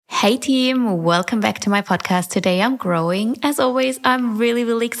Hey team, welcome back to my podcast. Today I'm growing. As always, I'm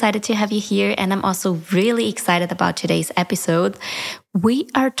really excited to have you here, and I'm also really excited about today's episode. We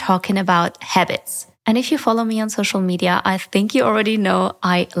are talking about habits. And if you follow me on social media, I think you already know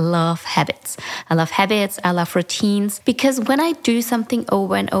I love habits. I love routines, because when I do something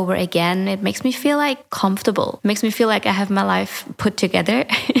over and over again, it makes me feel like comfortable. It makes me feel like I have my life put together.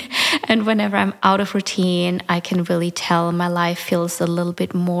 And whenever I'm out of routine, I can really tell my life feels a little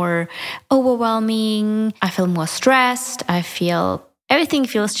bit more overwhelming. I feel more stressed. Everything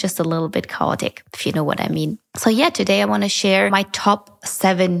feels just a little bit chaotic, if you know what I mean. So today I want to share my top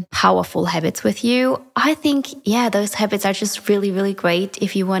 7 powerful habits with you. I think, those habits are just really great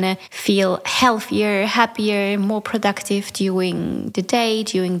if you want to feel healthier, happier, more productive during the day,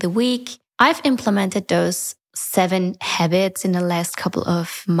 during the week. I've implemented those 7 habits in the last couple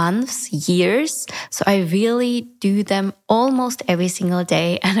of months, years. So I really do them almost every single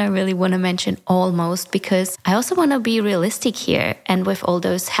day. And I really want to mention almost, because I also want to be realistic here. And with all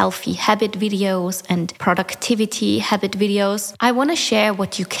those healthy habit videos and productivity habit videos, I want to share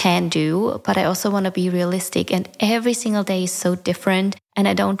what you can do, but I also want to be realistic. And every single day is so different. And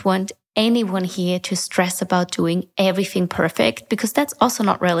I don't want anyone here to stress about doing everything perfect, because that's also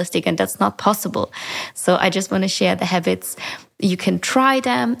not realistic and that's not possible. So I just want to share the habits. You can try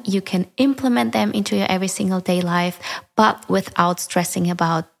them, you can implement them into your every single day life, but without stressing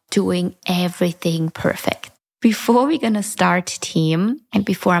about doing everything perfect. Before we're going to start, team, and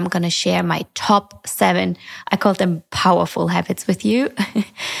before I'm going to share my top 7, I call them powerful habits with you,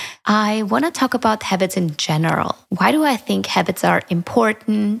 I want to talk about habits in general. Why do I think habits are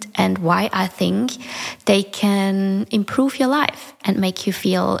important, and why I think they can improve your life and make you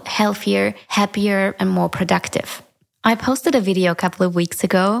feel healthier, happier, and more productive? I posted a video a couple of weeks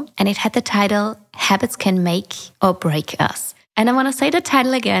ago, and it had the title, Habits Can Make or Break Us. And I want to say the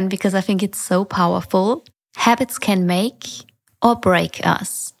title again because I think it's so powerful. Habits can make or break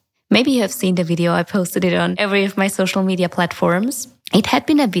us. Maybe you have seen the video. I posted it on every of my social media platforms. It had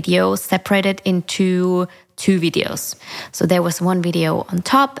been a video separated into 2 videos. So there was one video on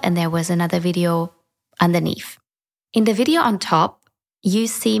top and there was another video underneath. In the video on top, you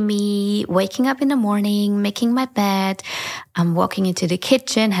see me waking up in the morning, making my bed. I'm walking into the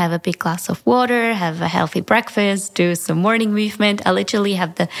kitchen, have a big glass of water, have a healthy breakfast, do some morning movement. I literally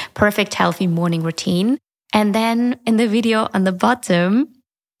have the perfect healthy morning routine. And then in the video on the bottom,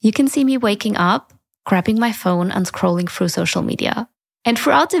 you can see me waking up, grabbing my phone and scrolling through social media. And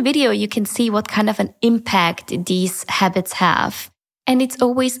throughout the video, you can see what kind of an impact these habits have. And it's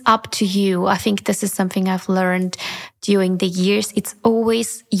always up to you. I think this is something I've learned during the years. It's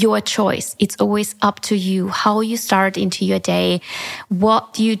always your choice. It's always up to you how you start into your day.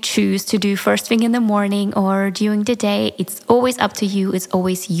 What do you choose to do first thing in the morning or during the day? It's always up to you. It's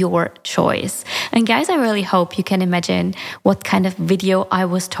always your choice. And guys, I really hope you can imagine what kind of video I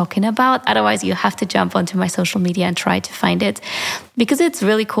was talking about. Otherwise, you have to jump onto my social media and try to find it, because it's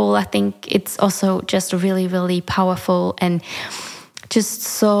really cool. I think it's also just really powerful and just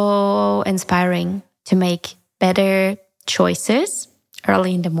so inspiring to make better choices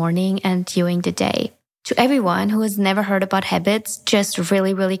early in the morning and during the day. To everyone who has never heard about habits, just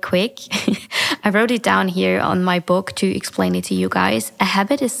really quick, I wrote it down here on my book to explain it to you guys. A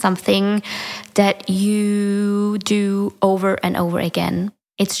habit is something that you do over and over again.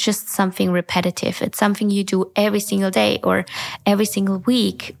 It's just something repetitive. It's something you do every single day or every single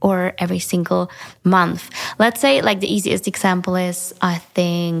week or every single month. Let's say, like, the easiest example is, I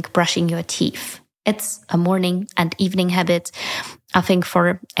think, brushing your teeth. It's a morning and evening habit, I think,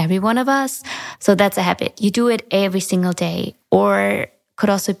 for every one of us. So that's a habit. You do it every single day. Or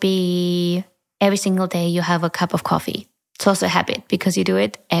could also be every single day you have a cup of coffee. It's also a habit because you do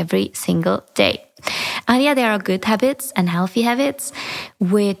it every single day. And there are good habits and healthy habits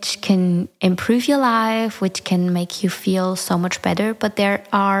which can improve your life, which can make you feel so much better. But there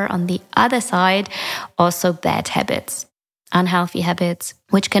are, on the other side, also bad habits, unhealthy habits,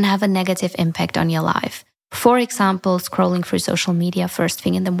 which can have a negative impact on your life. For example, scrolling through social media first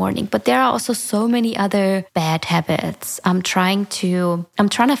thing in the morning. But there are also so many other bad habits. I'm trying to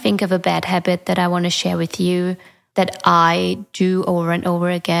think of a bad habit that I want to share with you that I do over and over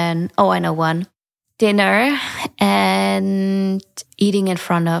again. Oh, I know one. Dinner and eating in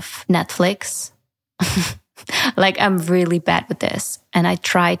front of Netflix. Like, I'm really bad with this. And I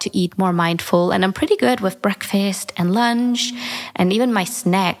try to eat more mindful. And I'm pretty good with breakfast and lunch and even my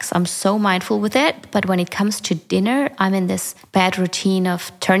snacks. I'm so mindful with it. But when it comes to dinner, I'm in this bad routine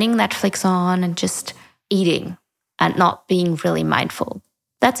of turning Netflix on and just eating and not being really mindful.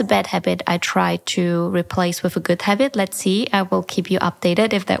 That's a bad habit I try to replace with a good habit. Let's see. I will keep you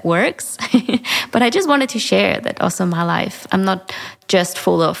updated if that works. But I just wanted to share that also in my life, I'm not just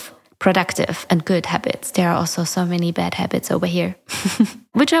full of productive and good habits. There are also so many bad habits over here,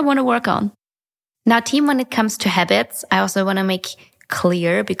 which I want to work on. Now, team, when it comes to habits, I also want to make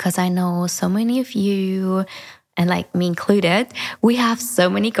clear, because I know so many of you, and like me included, we have so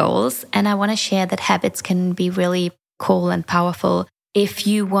many goals. And I want to share that habits can be really cool and powerful if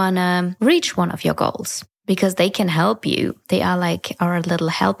you want to reach one of your goals, because they can help you. They are like our little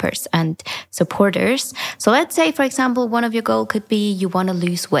helpers and supporters. So let's say, for example, one of your goals could be you want to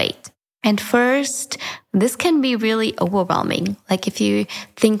lose weight. And first, this can be really overwhelming. Like if you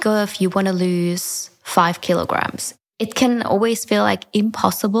think of you want to lose 5 kilograms, it can always feel like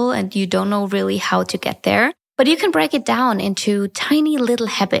impossible and you don't know really how to get there. But you can break it down into tiny little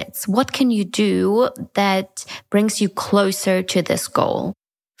habits. What can you do that brings you closer to this goal?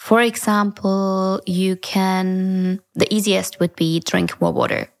 For example, the easiest would be drink more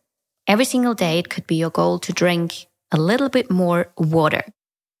water. Every single day, it could be your goal to drink a little bit more water.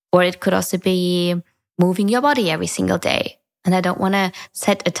 Or it could also be moving your body every single day. And I don't want to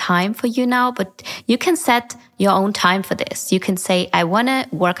set a time for you now, but you can set your own time for this. You can say, I want to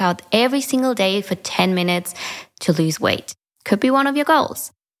work out every single day for 10 minutes to lose weight. Could be one of your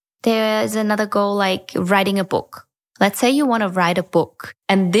goals. There's another goal like writing a book. Let's say you want to write a book.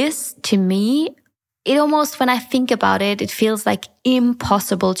 And this, to me, it almost, when I think about it, it feels like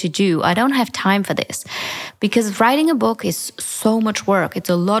impossible to do. I don't have time for this because writing a book is so much work. It's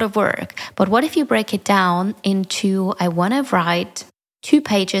a lot of work. But what if you break it down into, I want to write 2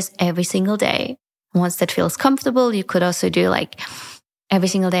 pages every single day. Once that feels comfortable, you could also do like every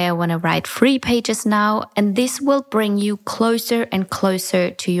single day, I want to write 3 pages now. And this will bring you closer and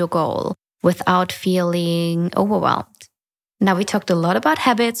closer to your goal without feeling overwhelmed. Now, we talked a lot about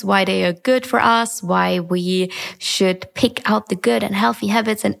habits, why they are good for us, why we should pick out the good and healthy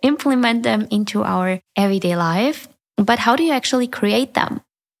habits and implement them into our everyday life. But how do you actually create them?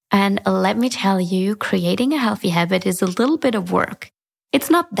 And let me tell you, creating a healthy habit is a little bit of work. It's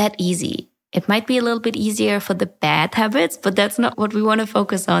not that easy. It might be a little bit easier for the bad habits, but that's not what we want to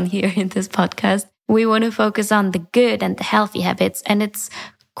focus on here in this podcast. We want to focus on the good and the healthy habits, and it's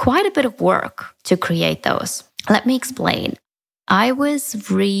quite a bit of work to create those. Let me explain. I was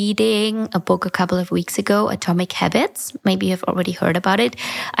reading a book a couple of weeks ago, Atomic Habits. Maybe you've already heard about it.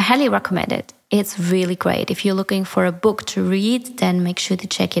 I highly recommend it. It's really great. If you're looking for a book to read, then make sure to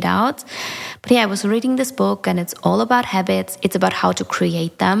check it out. But yeah, I was reading this book and it's all about habits. It's about how to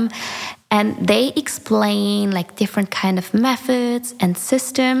create them. And they explain like different kind of methods and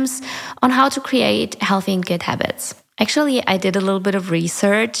systems on how to create healthy and good habits. Actually, I did a little bit of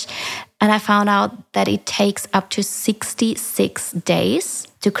research and I found out that it takes up to 66 days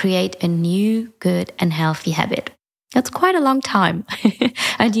to create a new, good and healthy habit. That's quite a long time.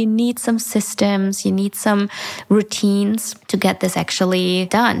 And you need some systems, you need some routines to get this actually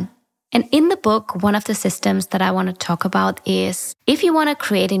done. And in the book, one of the systems that I want to talk about is if you want to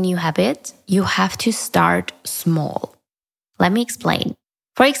create a new habit, you have to start small. Let me explain.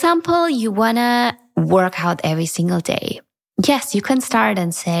 For example, you want to work out every single day. Yes, you can start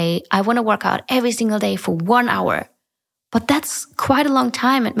and say, I want to work out every single day for 1 hour. But that's quite a long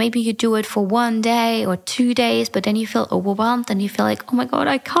time. And maybe you do it for 1 day or 2 days, but then you feel overwhelmed and you feel like, oh my God,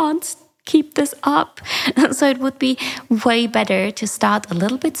 I can't keep this up. So it would be way better to start a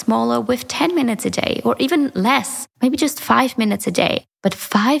little bit smaller with 10 minutes a day or even less, maybe just 5 minutes a day. But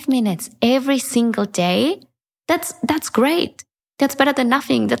 5 minutes every single day, that's great. That's better than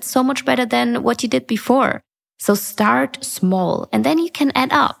nothing. That's so much better than what you did before. So start small and then you can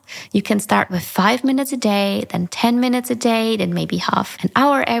add up. You can start with 5 minutes a day, then 10 minutes a day, then maybe half an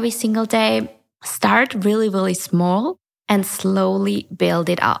hour every single day. Start really, really small and slowly build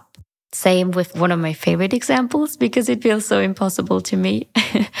it up. Same with one of my favorite examples because it feels so impossible to me.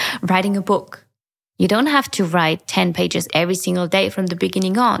 Writing a book. You don't have to write 10 pages every single day from the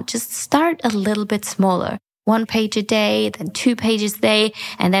beginning on. Just start a little bit smaller. 1 page a day, then 2 pages a day,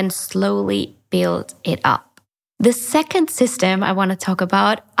 and then slowly build it up. The second system I want to talk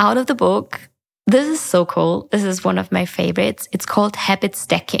about out of the book, this is so cool. This is one of my favorites. It's called habit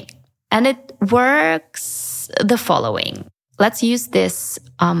stacking. And it works the following. Let's use this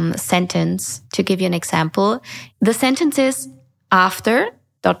sentence to give you an example. The sentence is after ...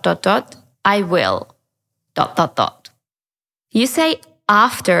 I will ... You say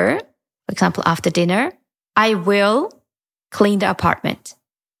after, for example, after dinner, I will clean the apartment.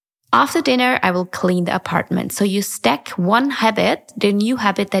 After dinner, I will clean the apartment. So you stack one habit, the new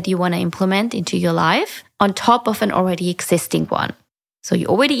habit that you want to implement into your life, on top of an already existing one. So you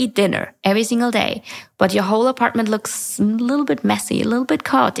already eat dinner every single day, but your whole apartment looks a little bit messy, a little bit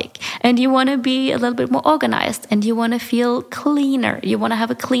chaotic, and you want to be a little bit more organized and you want to feel cleaner. You want to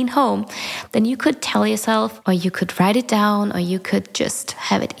have a clean home. Then you could tell yourself, or you could write it down, or you could just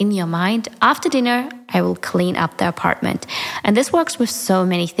have it in your mind. After dinner, I will clean up the apartment. And this works with so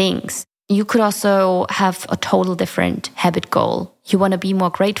many things. You could also have a total different habit goal. You want to be more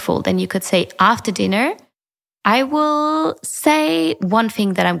grateful. Then you could say, after dinner, I will say one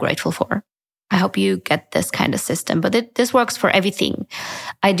thing that I'm grateful for. I hope you get this kind of system, but this works for everything.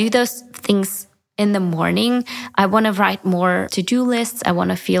 I do those things in the morning. I want to write more to-do lists. I want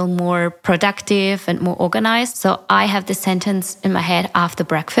to feel more productive and more organized. So I have this sentence in my head: after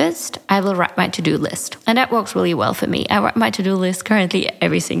breakfast, I will write my to-do list. And that works really well for me. I write my to-do list currently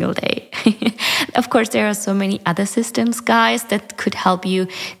every single day. Of course, there are so many other systems, guys, that could help you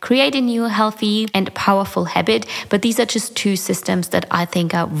create a new healthy and powerful habit. But these are just 2 systems that I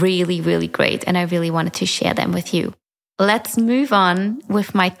think are really, really great. And I really wanted to share them with you. Let's move on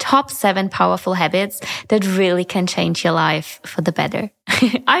with my top 7 powerful habits that really can change your life for the better.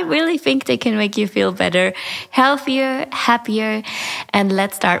 I really think they can make you feel better, healthier, happier. And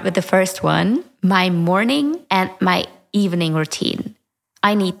let's start with the first one: my morning and my evening routine.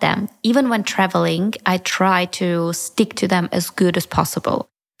 I need them. Even when traveling, I try to stick to them as good as possible.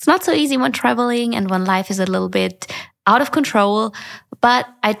 It's not so easy when traveling and when life is a little bit out of control, but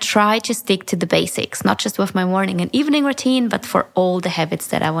I try to stick to the basics, not just with my morning and evening routine, but for all the habits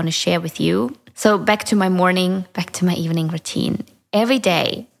that I want to share with you. So back to my morning, back to my evening routine. Every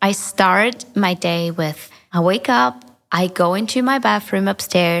day, I start my day with, I wake up, I go into my bathroom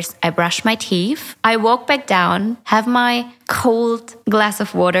upstairs, I brush my teeth, I walk back down, have my cold glass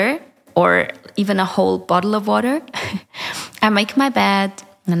of water or even a whole bottle of water. I make my bed,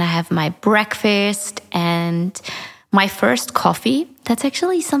 and I have my breakfast and my first coffee. That's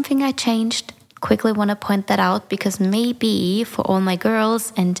actually something I changed. Quickly want to point that out because maybe for all my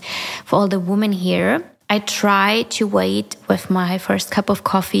girls and for all the women here, I try to wait with my first cup of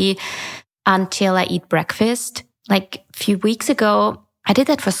coffee until I eat breakfast. Like a few weeks ago, I did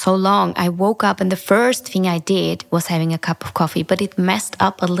that for so long. I woke up and the first thing I did was having a cup of coffee, but it messed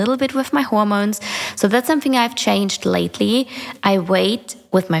up a little bit with my hormones. So that's something I've changed lately. I wait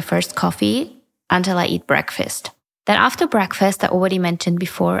with my first coffee until I eat breakfast. Then after breakfast, I already mentioned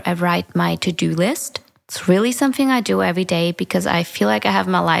before, I write my to-do list. It's really something I do every day because I feel like I have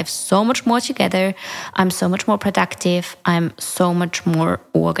my life so much more together. I'm so much more productive. I'm so much more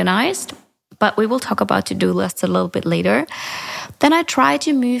organized. But we will talk about to-do lists a little bit later. Then I try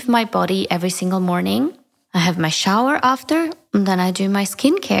to move my body every single morning. I have my shower after, and then I do my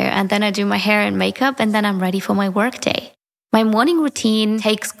skincare, and then I do my hair and makeup, and then I'm ready for my workday. My morning routine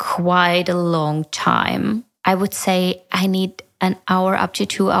takes quite a long time. I would say I need an hour up to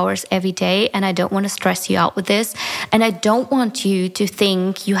 2 hours every day, and I don't want to stress you out with this. And I don't want you to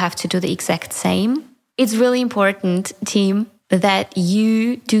think you have to do the exact same. It's really important, team, that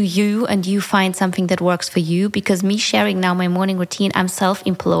you do you and you find something that works for you, because me sharing now my morning routine, I'm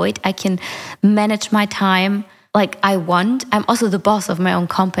self-employed. I can manage my time like I want. I'm also the boss of my own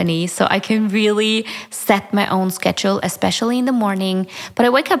company, so I can really set my own schedule, especially in the morning. But I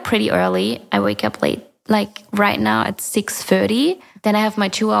wake up pretty early. I wake up late, like right now at 6:30. Then I have my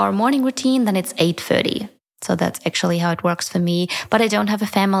 2-hour morning routine. Then it's 8:30. So that's actually how it works for me. But I don't have a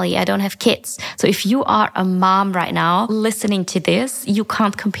family. I don't have kids. So if you are a mom right now listening to this, you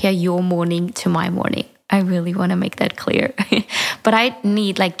can't compare your morning to my morning. I really want to make that clear. But I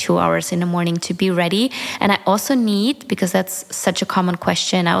need like 2 hours in the morning to be ready. And I also need, because that's such a common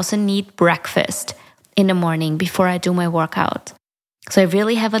question, I also need breakfast in the morning before I do my workout. So I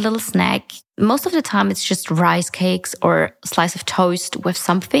really have a little snack. Most of the time it's just rice cakes or a slice of toast with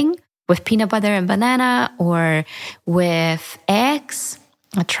something, with peanut butter and banana or with eggs.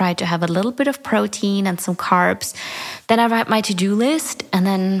 I try to have a little bit of protein and some carbs. Then I write my to-do list, and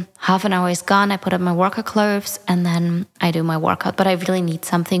then half an hour is gone. I put on my workout clothes and then I do my workout. But I really need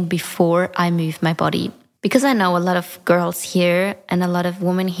something before I move my body, because I know a lot of girls here and a lot of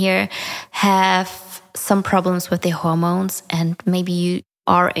women here have some problems with their hormones, and maybe you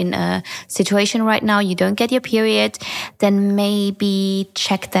are in a situation right now, you don't get your period, then maybe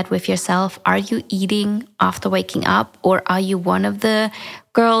check that with yourself. Are you eating after waking up, or are you one of the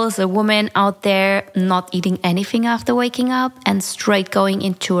girls or women out there not eating anything after waking up and straight going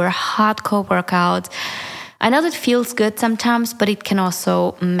into a hardcore workout? I know that feels good sometimes, but it can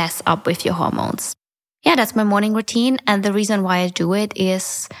also mess up with your hormones. Yeah, that's my morning routine. And the reason why I do it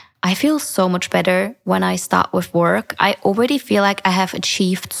is I feel so much better when I start with work. I already feel like I have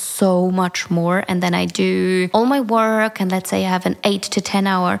achieved so much more. And then I do all my work. And let's say I have an 8 to 10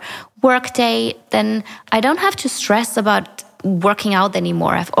 hour work day. Then I don't have to stress about working out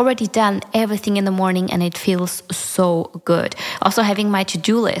anymore. I've already done everything in the morning and it feels so good. Also having my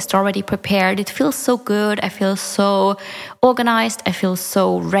to-do list already prepared, it feels so good. I feel so organized. I feel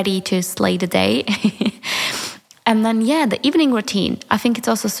so ready to slay the day. And then, the evening routine. I think it's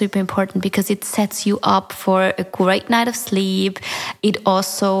also super important because it sets you up for a great night of sleep. It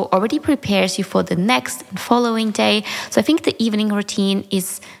also already prepares you for the next and following day. So I think the evening routine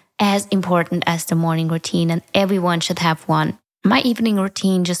is as important as the morning routine, and everyone should have one. My evening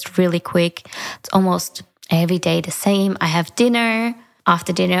routine, just really quick, it's almost every day the same. I have dinner.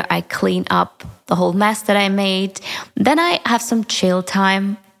 After dinner, I clean up the whole mess that I made. Then I have some chill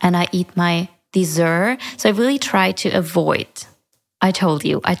time and I eat my dessert. So I really try to avoid, I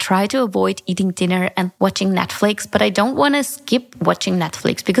try to avoid eating dinner and watching Netflix, but I don't want to skip watching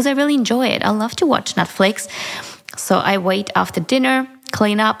Netflix because I really enjoy it. I love to watch Netflix. So I wait after dinner,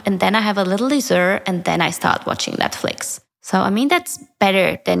 clean up, and then I have a little dessert and then I start watching Netflix. So, I mean, that's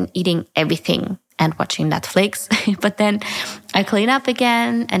better than eating everything and watching Netflix. But then I clean up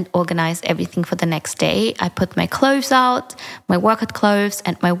again and organize everything for the next day. I put my clothes out, my workout clothes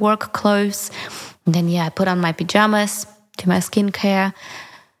and my work clothes. And then, I put on my pajamas, do my skincare,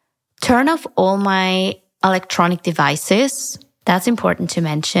 turn off all my electronic devices. That's important to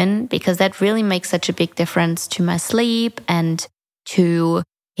mention because that really makes such a big difference to my sleep and to,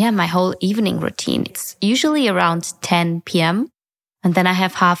 my whole evening routine. It's usually around 10 p.m. And then I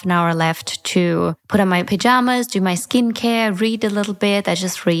have half an hour left to put on my pajamas, do my skincare, read a little bit. I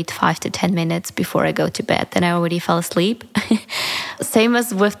just read 5 to 10 minutes before I go to bed. Then I already fell asleep. Same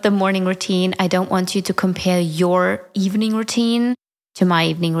as with the morning routine. I don't want you to compare your evening routine to my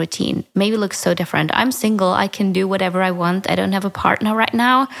evening routine. Maybe it looks so different. I'm single. I can do whatever I want. I don't have a partner right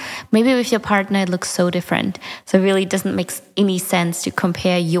now. Maybe with your partner, it looks so different. So it really doesn't make any sense to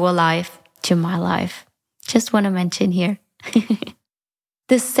compare your life to my life. Just want to mention here.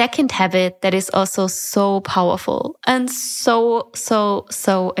 The second habit that is also so powerful and so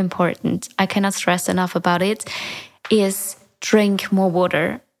important, I cannot stress enough about it, is drink more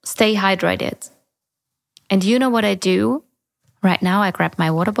water. Stay hydrated. And you know what I do? Right now, I grab my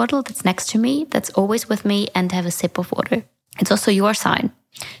water bottle that's next to me, that's always with me, and have a sip of water. It's also your sign.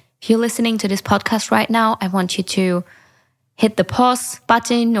 If you're listening to this podcast right now, I want you to hit the pause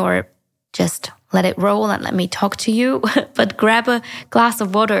button or just let it roll and let me talk to you. But grab a glass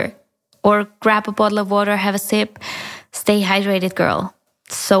of water or grab a bottle of water, have a sip. Stay hydrated, girl.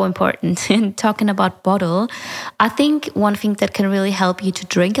 So important. And talking about bottle, I think one thing that can really help you to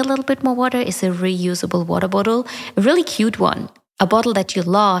drink a little bit more water is a reusable water bottle, a really cute one, a bottle that you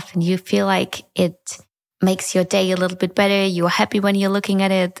love and you feel like it makes your day a little bit better. You're happy when you're looking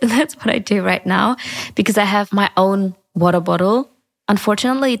at it. That's what I do right now because I have my own water bottle.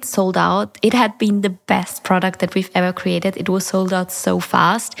 Unfortunately, it's sold out. It had been the best product that we've ever created. It was sold out so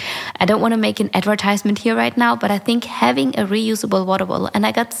fast. I don't want to make an advertisement here right now, but I think having a reusable water bottle, and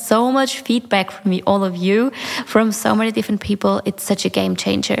I got so much feedback from all of you, from so many different people, it's such a game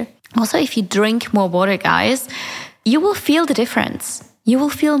changer. Also, if you drink more water, guys, you will feel the difference. You will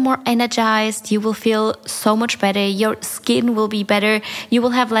feel more energized. You will feel so much better. Your skin will be better. You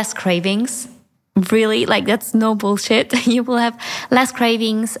will have less cravings. Really, that's no bullshit. You will have less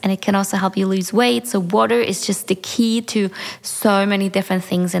cravings and it can also help you lose weight. So water is just the key to so many different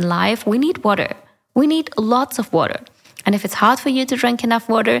things in life. We need water. We need lots of water. And if it's hard for you to drink enough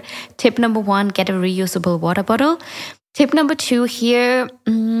water, tip number 1, get a reusable water bottle. Tip number 2 here,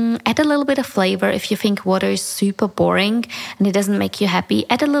 add a little bit of flavor. If you think water is super boring and it doesn't make you happy,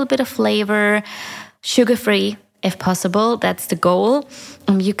 add a little bit of flavor, sugar-free. If possible, that's the goal.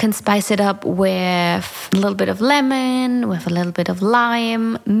 You can spice it up with a little bit of lemon, with a little bit of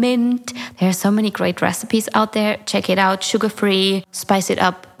lime, mint. There are so many great recipes out there. Check it out. Sugar-free, spice it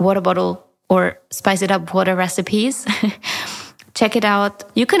up, water bottle, or spice it up water recipes. Check it out.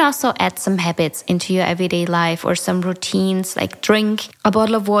 You can also add some habits into your everyday life or some routines, like drink a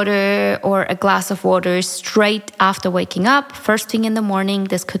bottle of water or a glass of water straight after waking up, first thing in the morning.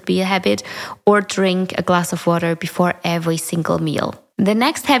 This could be a habit, or drink a glass of water before every single meal. The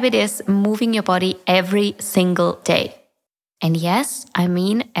next habit is moving your body every single day. And yes, I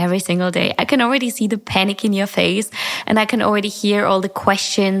mean every single day. I can already see the panic in your face and I can already hear all the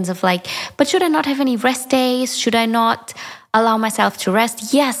questions of but should I not have any rest days? Should I not allow myself to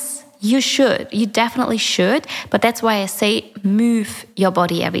rest? Yes, you should. You definitely should. But that's why I say move your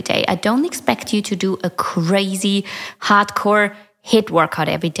body every day. I don't expect you to do a crazy, hardcore HIIT workout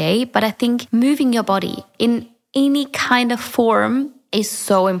every day, but I think moving your body in any kind of form is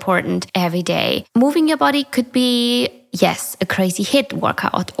so important every day. Moving your body could be, yes, a crazy HIIT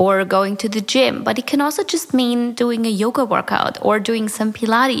workout or going to the gym, but it can also just mean doing a yoga workout or doing some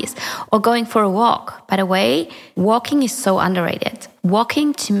Pilates or going for a walk. By the way, walking is so underrated.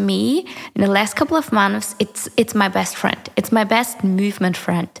 Walking to me in the last couple of months, it's my best friend. It's my best movement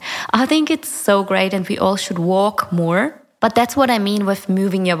friend. I think it's so great and we all should walk more. But that's what I mean with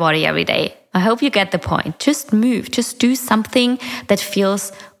moving your body every day. I hope you get the point. Just move. Just do something that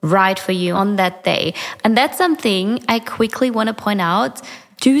feels right for you on that day. And that's something I quickly want to point out.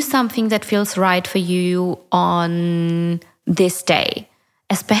 Do something that feels right for you on this day.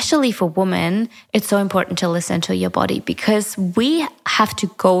 Especially for women, it's so important to listen to your body because we have to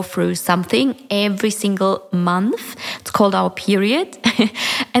go through something every single month. It's called our period.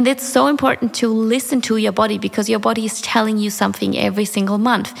 And it's so important to listen to your body because your body is telling you something every single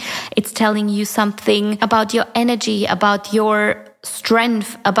month. It's telling you something about your energy, about your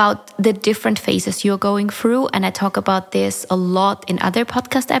strength, about the different phases you're going through. And I talk about this a lot in other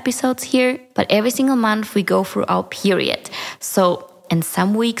podcast episodes here. But every single month we go through our period. So in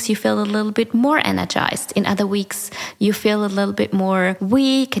some weeks, you feel a little bit more energized. In other weeks, you feel a little bit more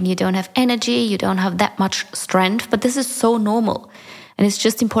weak and you don't have energy. You don't have that much strength. But this is so normal. And it's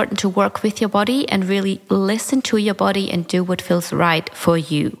just important to work with your body and really listen to your body and do what feels right for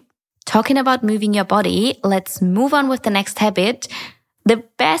you. Talking about moving your body, let's move on with the next habit. The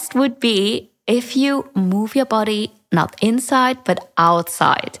best would be if you move your body not inside, but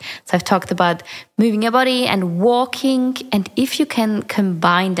outside. So I've talked about moving your body and walking. And if you can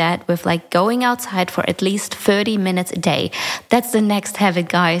combine that with like going outside for at least 30 minutes a day, that's the next habit,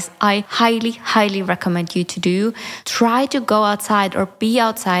 guys. I highly, highly recommend you to do. Try to go outside or be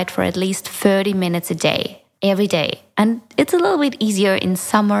outside for at least 30 minutes a day. Every day. And it's a little bit easier in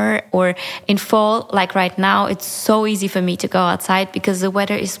summer or in fall. Like right now, it's so easy for me to go outside because the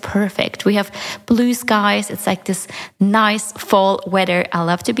weather is perfect. We have blue skies. It's like this nice fall weather. I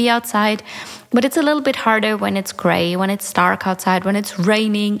love to be outside, but it's a little bit harder when it's gray, when it's dark outside, when it's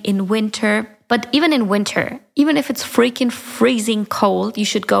raining in winter. But even in winter, even if it's freaking freezing cold, you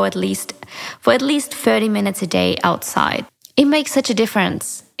should go for at least 30 minutes a day outside. It makes such a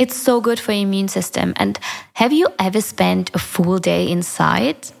difference. It's so good for your immune system. And have you ever spent a full day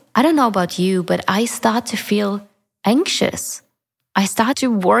inside? I don't know about you, but I start to feel anxious. I start to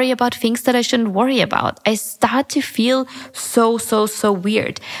worry about things that I shouldn't worry about. I start to feel so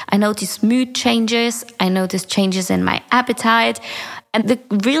weird. I notice mood changes. I notice changes in my appetite. And the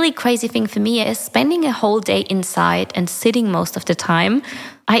really crazy thing for me is spending a whole day inside and sitting most of the time.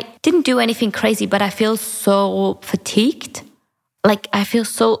 I didn't do anything crazy, but I feel so fatigued. Like I feel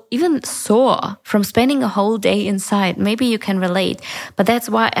so even sore from spending a whole day inside. Maybe you can relate, but that's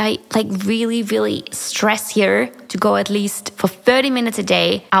why I really stress here to go at least for 30 minutes a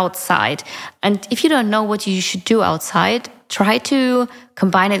day outside. And if you don't know what you should do outside, try to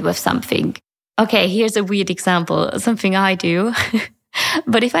combine it with something. Okay, here's a weird example, something I do.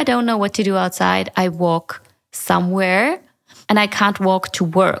 But if I don't know what to do outside, I walk somewhere. And I can't walk to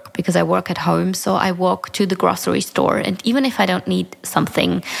work because I work at home. So I walk to the grocery store. And even if I don't need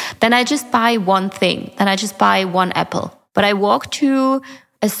something, then I just buy one thing. Then I just buy one apple. But I walk to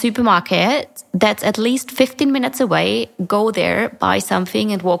a supermarket that's at least 15 minutes away, go there, buy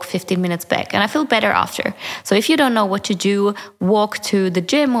something and walk 15 minutes back. And I feel better after. So if you don't know what to do, walk to the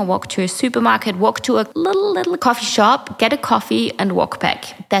gym or walk to a supermarket, walk to a little coffee shop, get a coffee and walk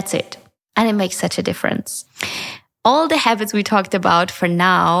back. That's it. And it makes such a difference. All the habits we talked about for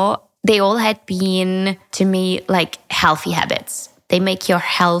now, they all had been, to me, like healthy habits. They make your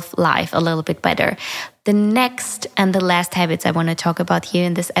health life a little bit better. The next and the last habits I want to talk about here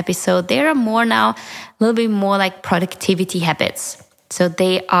in this episode, they are more now, a little bit more like productivity habits. So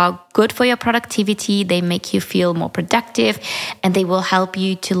they are good for your productivity. They make you feel more productive and they will help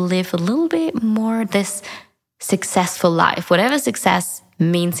you to live a little bit more this successful life, whatever success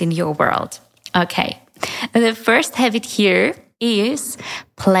means in your world. Okay. And the first habit here is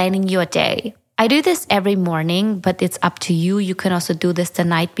planning your day. I do this every morning, but it's up to you. You can also do this the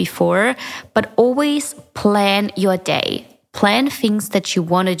night before, but always plan your day. Plan things that you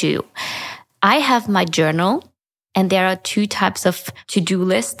want to do. I have my journal, and there are 2 types of to-do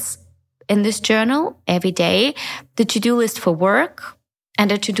lists in this journal every day. The to-do list for work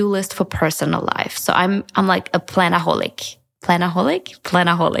and a to-do list for personal life. So I'm like a planaholic.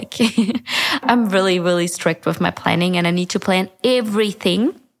 Planaholic. I'm really strict with my planning and I need to plan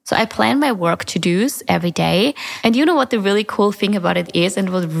everything. So I plan my work to-dos every day. And you know what the really cool thing about it is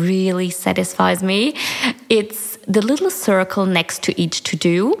and what really satisfies me? It's the little circle next to each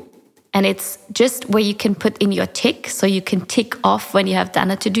to-do. And it's just where you can put in your tick. So you can tick off when you have done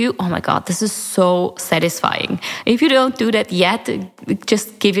a to-do. Oh my God, this is so satisfying. If you don't do that yet,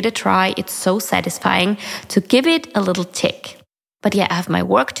 just give it a try. It's so satisfying to give it a little tick. But yeah, I have my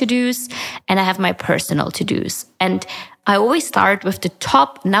work to-dos and I have my personal to-dos. And I always start with the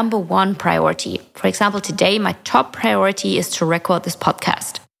top number one priority. For example, today, my top priority is to record this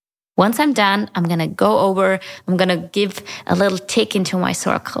podcast. Once I'm done, I'm going to go over, I'm going to give a little tick into my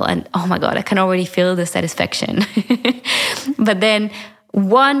circle. And oh my God, I can already feel the satisfaction. But then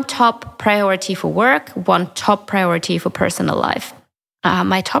one top priority for work, one top priority for personal life.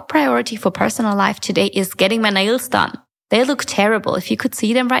 My top priority for personal life today is getting my nails done. They look terrible. If you could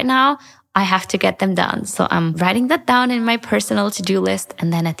see them right now, I have to get them done. So I'm writing that down in my personal to-do list.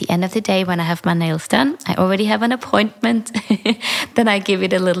 And then at the end of the day, when I have my nails done, I already have an appointment. Then I give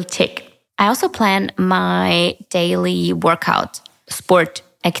it a little tick. I also plan my daily workout, sport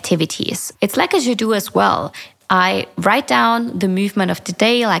activities. It's like a to-do as well. I write down the movement of the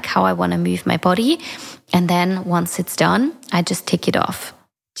day, like how I want to move my body. And then once it's done, I just tick it off.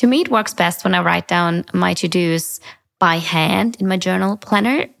 To me, it works best when I write down my to-dos by hand in my journal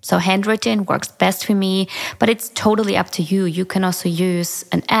planner. So handwritten works best for me, but it's totally up to you. You can also use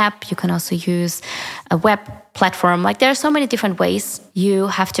an app. You can also use a web platform. Like there are so many different ways. You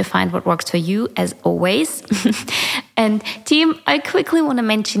have to find what works for you as always. And team, I quickly want to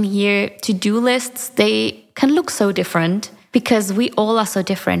mention here, to-do lists, they can look so different because we all are so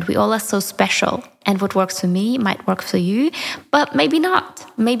different. We all are so special. And what works for me might work for you, but maybe not.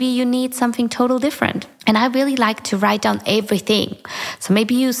 Maybe you need something total different. And I really like to write down everything. So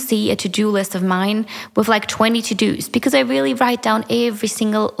maybe you see a to-do list of mine with like 20 to-dos because I really write down every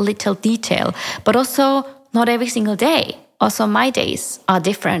single little detail, but also not every single day. Also, my days are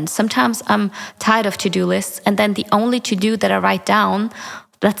different. Sometimes I'm tired of to-do lists and then the only to-do that I write down,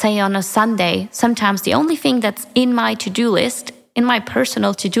 let's say on a Sunday, sometimes the only thing that's in my to-do list, in my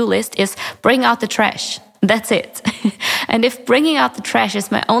personal to-do list, is bring out the trash. That's it. And if bringing out the trash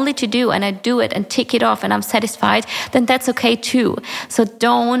is my only to-do and I do it and tick it off and I'm satisfied, then that's okay too. So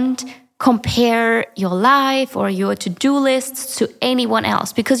don't compare your life or your to-do lists to anyone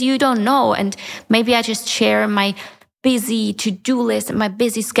else because you don't know. And maybe I just share my busy to-do list and my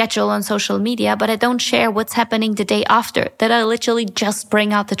busy schedule on social media, but I don't share what's happening the day after, that I literally just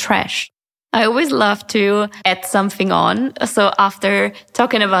bring out the trash. I always love to add something on. So after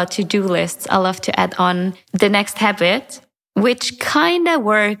talking about to-do lists, I love to add on the next habit, which kind of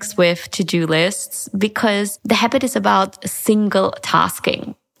works with to-do lists because the habit is about single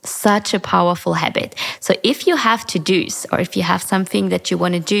tasking. Such a powerful habit. So if you have to-dos or if you have something that you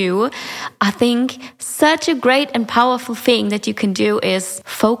want to do, I think such a great and powerful thing that you can do is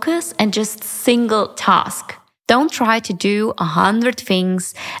focus and just single task. Don't try to do 100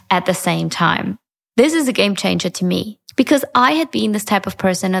 things at the same time. This is a game changer to me because I had been this type of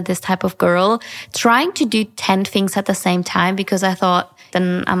person or this type of girl trying to do 10 things at the same time because I thought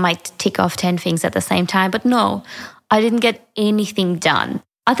then I might tick off 10 things at the same time. But no, I didn't get anything done.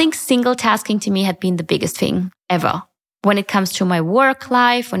 I think single tasking to me had been the biggest thing ever. When it comes to my work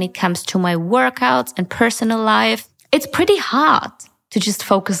life, when it comes to my workouts and personal life, it's pretty hard to just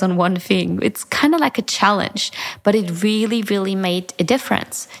focus on one thing. It's kind of like a challenge, but it really, really made a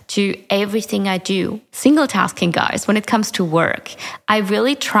difference to everything I do. Single tasking, guys, when it comes to work, I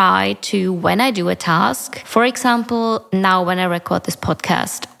really try to, when I do a task, for example, now when I record this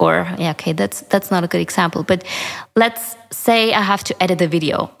podcast, that's not a good example, but let's say I have to edit a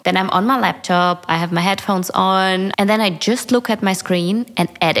video. Then I'm on my laptop, I have my headphones on, and then I just look at my screen and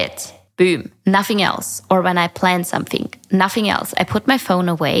edit. Boom, nothing else. Or when I plan something, nothing else. I put my phone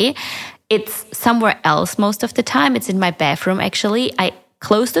away. It's somewhere else most of the time. It's in my bathroom, actually. I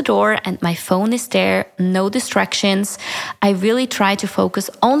close the door and my phone is there. No distractions. I really try to focus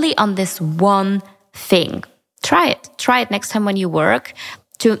only on this one thing. Try it. Try it next time when you work.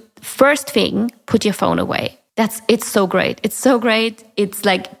 To first thing, put your phone away. It's so great. It's so great. It's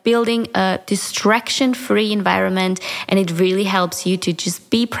like building a distraction-free environment, and it really helps you to just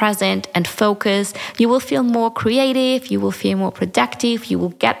be present and focus. You will feel more creative. You will feel more productive. You will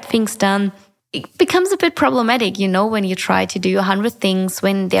get things done. It becomes a bit problematic, when you try to do 100 things,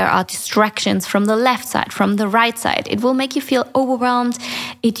 when there are distractions from the left side, from the right side. It will make you feel overwhelmed.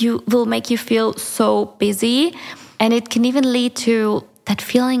 It will make you feel so busy, and it can even lead to that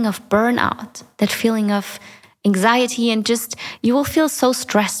feeling of burnout, that feeling of anxiety, and just you will feel so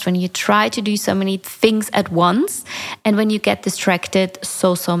stressed when you try to do so many things at once and when you get distracted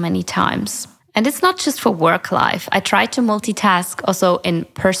so many times. And it's not just for work life. I try to multitask also in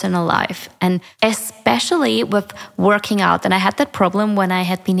personal life, and especially with working out. And I had that problem when I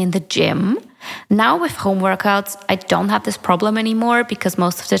had been in the gym. Now with home workouts, I don't have this problem anymore because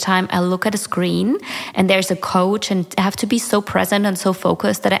most of the time I look at a screen and there's a coach, and I have to be so present and so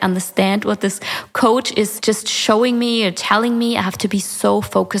focused that I understand what this coach is just showing me or telling me. I have to be so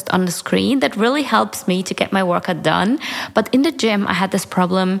focused on the screen. That really helps me to get my workout done. But in the gym, I had this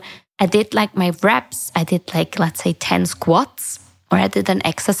problem. I did like my reps. I did like, let's say 10 squats, or I did an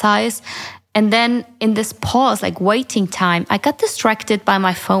exercise. And then in this pause, like waiting time, I got distracted by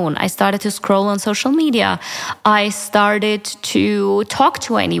my phone. I started to scroll on social media. I started to talk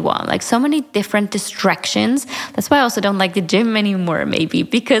to anyone, like so many different distractions. That's why I also don't like the gym anymore, maybe,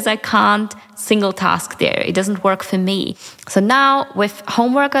 because I can't single task there. It doesn't work for me. So now with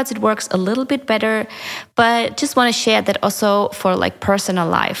home workouts, it works a little bit better, but just want to share that also for like personal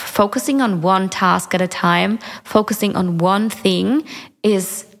life, focusing on one task at a time, focusing on one thing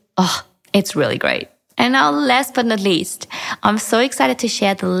is, it's really great. And now, last but not least, I'm so excited to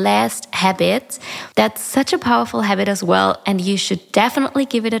share the last habit. That's such a powerful habit as well, and you should definitely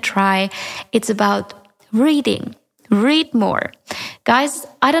give it a try. It's about reading. Read more. Guys,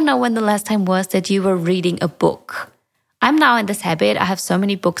 I don't know when the last time was that you were reading a book. I'm now in this habit. I have so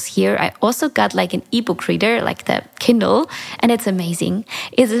many books here. I also got like an ebook reader, like the Kindle, and it's amazing.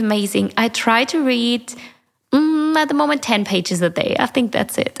 It's amazing. I try to read at the moment 10 pages a day. I think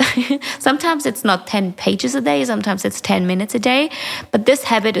that's it. Sometimes it's not 10 pages a day. Sometimes it's 10 minutes a day. But this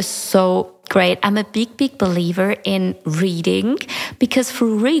habit is so great. I'm a big believer in reading, because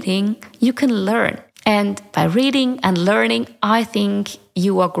through reading, you can learn. And by reading and learning, I think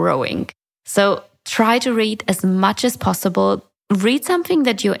you are growing. So try to read as much as possible. Read something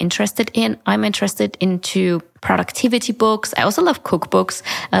that you're interested in. I'm interested into productivity books. I also love cookbooks.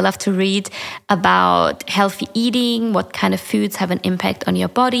 I love to read about healthy eating, what kind of foods have an impact on your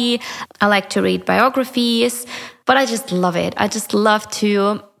body. I like to read biographies, but I just love it. I just love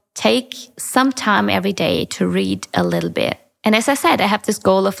to take some time every day to read a little bit. And as I said, I have this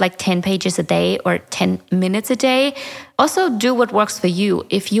goal of like 10 pages a day or 10 minutes a day. Also do what works for you.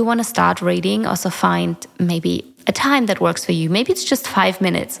 If you want to start reading, also find maybe a time that works for you. Maybe it's just 5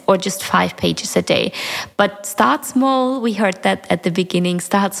 minutes or just 5 pages a day. But start small. We heard that at the beginning.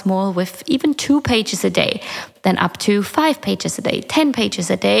 Start small with even 2 pages a day, then up to 5 pages a day, 10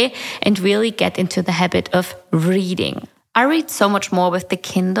 pages a day, and really get into the habit of reading. I read so much more with the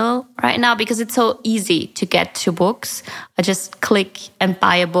Kindle right now because it's so easy to get to books. I just click and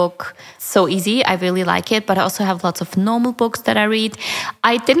buy a book. So easy. I really like it. But I also have lots of normal books that I read.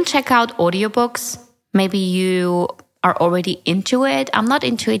 I didn't check out audiobooks. Maybe you are already into it. I'm not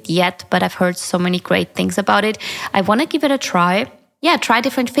into it yet, but I've heard so many great things about it. I want to give it a try. Yeah, try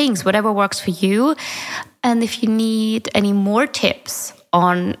different things, whatever works for you. And if you need any more tips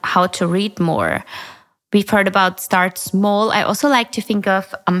on how to read more, we've heard about start small. I also like to think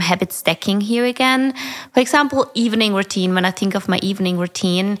of habit stacking here again. For example, evening routine. When I think of my evening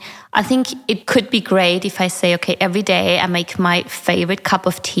routine, I think it could be great if I say, okay, every day I make my favorite cup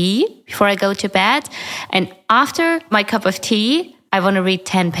of tea before I go to bed. And after my cup of tea, I want to read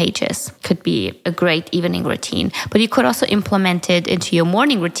 10 pages. Could be a great evening routine. But you could also implement it into your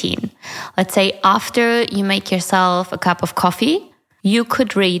morning routine. Let's say after you make yourself a cup of coffee, you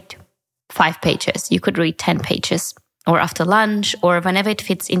could read 5 pages. You could read 10 pages, or after lunch, or whenever it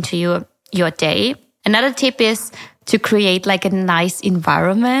fits into your day. Another tip is to create like a nice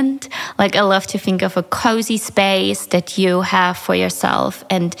environment. Like I love to think of a cozy space that you have for yourself.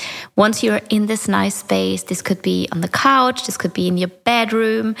 And once you're in this nice space, this could be on the couch, this could be in your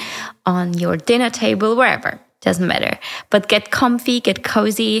bedroom, on your dinner table, wherever. Doesn't matter. But get comfy, get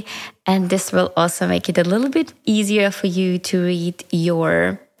cozy. And this will also make it a little bit easier for you to read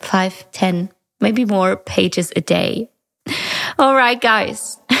your 5, 10, maybe more pages a day. All right,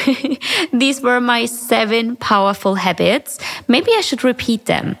 guys. These were my 7 powerful habits. Maybe I should repeat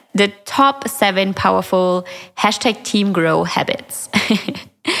them. The top 7 powerful #TeamGrow habits.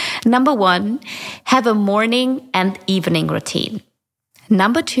 Number 1, have a morning and evening routine.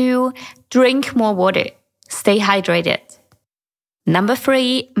 Number 2, drink more water. Stay hydrated. Number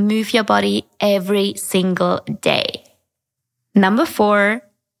 3, move your body every single day. Number 4,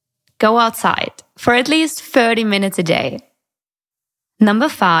 go outside for at least 30 minutes a day. Number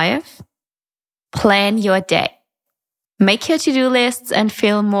 5, plan your day. Make your to-do lists and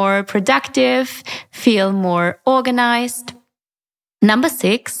feel more productive, feel more organized. Number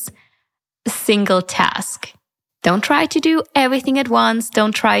 6, single task. Don't try to do everything at once.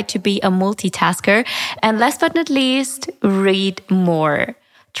 Don't try to be a multitasker. And last but not least, read more.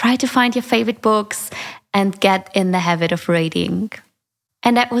 try to find your favorite books and get in the habit of reading.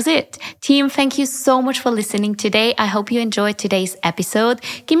 And that was it. Team, thank you so much for listening today. I hope you enjoyed today's episode.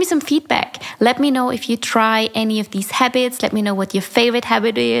 Give me some feedback. Let me know if you try any of these habits. Let me know what your favorite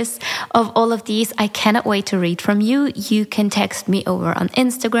habit is of all of these. I cannot wait to read from you. You can text me over on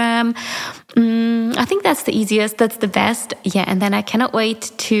Instagram. I think that's the easiest. That's the best. Yeah. And then I cannot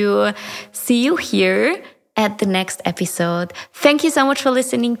wait to see you here at the next episode. Thank you so much for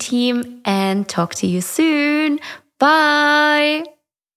listening, team, and talk to you soon. Bye.